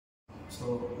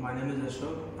So my name is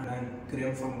Ashok and I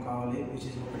came from Kavali, which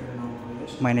is located in Andhra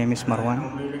Pradesh. My name is Marwan.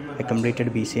 I completed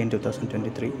bachelor's BCA in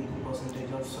 2023.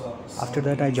 After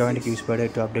that, I joined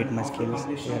QSpiders to update my skills.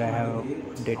 Here I have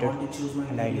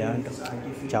updated and I learned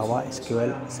Java,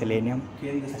 SQL, Selenium,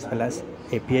 as well as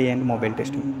API and mobile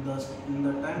testing.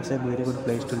 It's a very good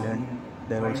place to learn.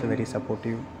 They are also very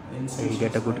supportive. You will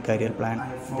get a good career plan.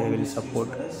 They will support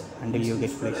until you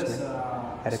get placement.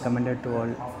 I recommend it to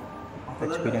all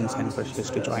experienced and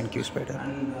freshers to join QSpiders.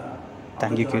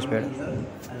 Thank you, QSpiders.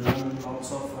 I learned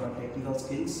lots of technical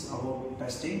skills about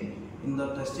testing. In the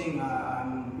testing,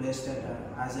 I'm placed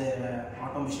as a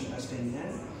automation test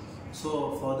engineer.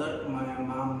 So for that, my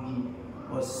mom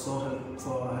was so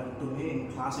helpful to me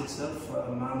in class itself.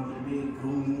 Mom will be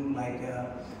grooming like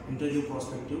interview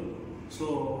perspective.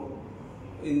 So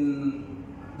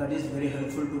that is very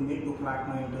helpful to me to crack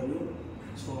my interview.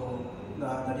 So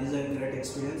that is a great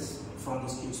experience from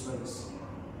the QSpiders.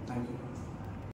 Thank you.